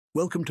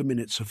Welcome to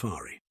Minute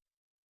Safari.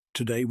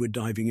 Today we're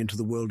diving into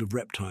the world of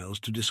reptiles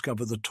to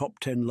discover the top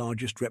 10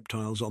 largest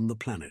reptiles on the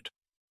planet.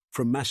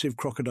 From massive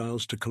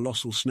crocodiles to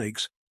colossal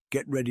snakes,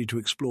 get ready to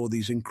explore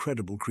these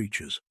incredible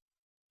creatures.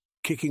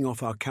 Kicking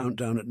off our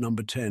countdown at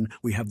number 10,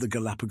 we have the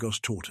Galapagos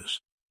tortoise.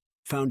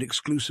 Found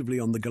exclusively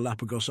on the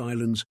Galapagos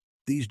Islands,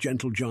 these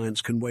gentle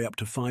giants can weigh up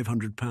to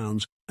 500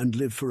 pounds and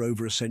live for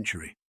over a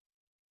century.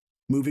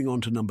 Moving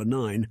on to number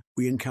 9,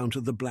 we encounter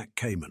the black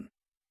caiman.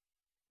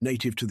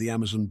 Native to the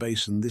Amazon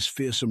basin, this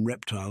fearsome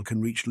reptile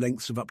can reach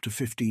lengths of up to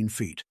 15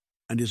 feet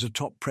and is a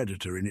top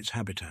predator in its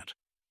habitat.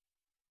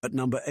 At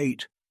number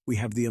 8, we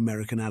have the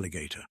American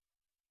alligator.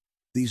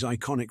 These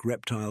iconic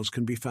reptiles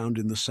can be found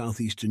in the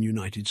southeastern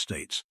United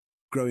States,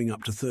 growing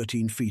up to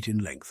 13 feet in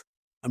length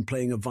and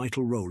playing a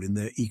vital role in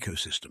their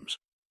ecosystems.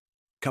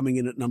 Coming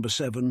in at number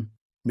 7,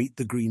 meet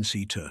the green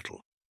sea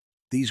turtle.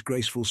 These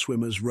graceful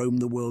swimmers roam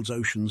the world's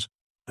oceans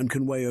and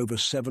can weigh over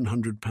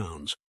 700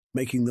 pounds,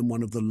 making them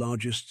one of the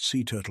largest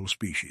sea turtle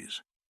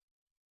species.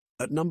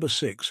 At number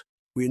 6,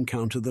 we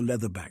encounter the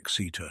leatherback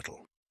sea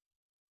turtle.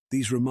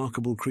 These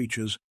remarkable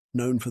creatures,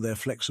 known for their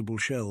flexible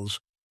shells,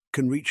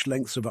 can reach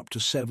lengths of up to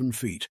 7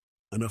 feet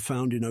and are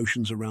found in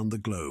oceans around the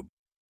globe.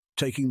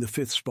 Taking the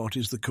 5th spot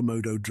is the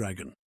Komodo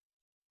dragon.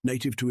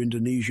 Native to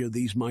Indonesia,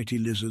 these mighty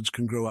lizards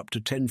can grow up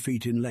to 10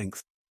 feet in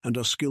length and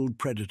are skilled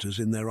predators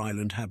in their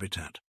island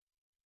habitat.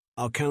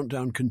 Our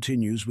countdown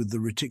continues with the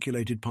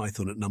reticulated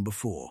python at number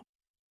 4.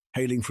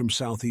 Hailing from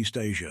Southeast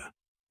Asia,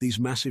 these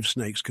massive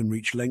snakes can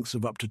reach lengths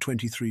of up to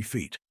 23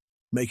 feet,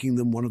 making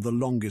them one of the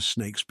longest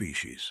snake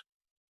species.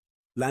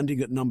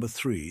 Landing at number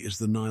 3 is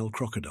the Nile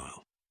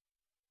crocodile.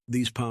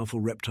 These powerful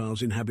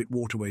reptiles inhabit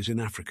waterways in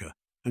Africa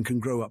and can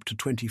grow up to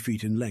 20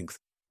 feet in length,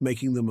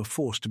 making them a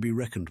force to be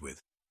reckoned with.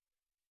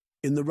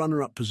 In the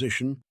runner-up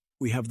position,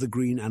 we have the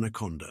green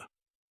anaconda.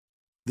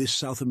 This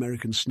South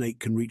American snake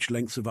can reach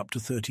lengths of up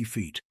to 30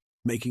 feet,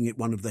 making it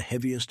one of the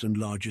heaviest and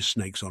largest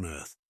snakes on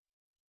Earth.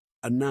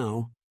 And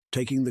now,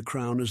 taking the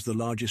crown as the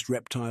largest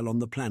reptile on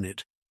the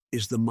planet,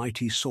 is the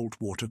mighty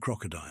saltwater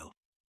crocodile.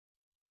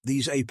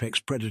 These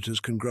apex predators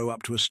can grow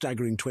up to a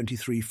staggering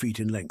 23 feet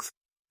in length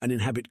and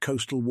inhabit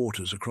coastal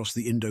waters across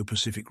the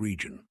Indo-Pacific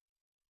region.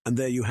 And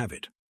there you have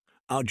it,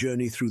 our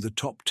journey through the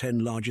top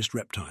 10 largest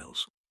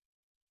reptiles.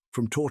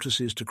 From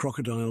tortoises to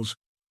crocodiles,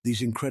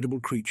 these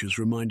incredible creatures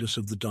remind us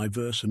of the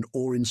diverse and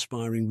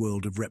awe-inspiring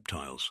world of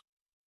reptiles.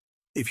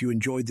 If you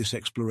enjoyed this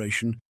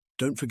exploration,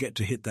 don't forget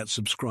to hit that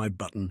subscribe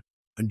button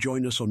and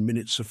join us on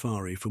Minute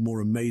Safari for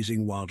more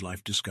amazing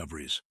wildlife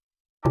discoveries.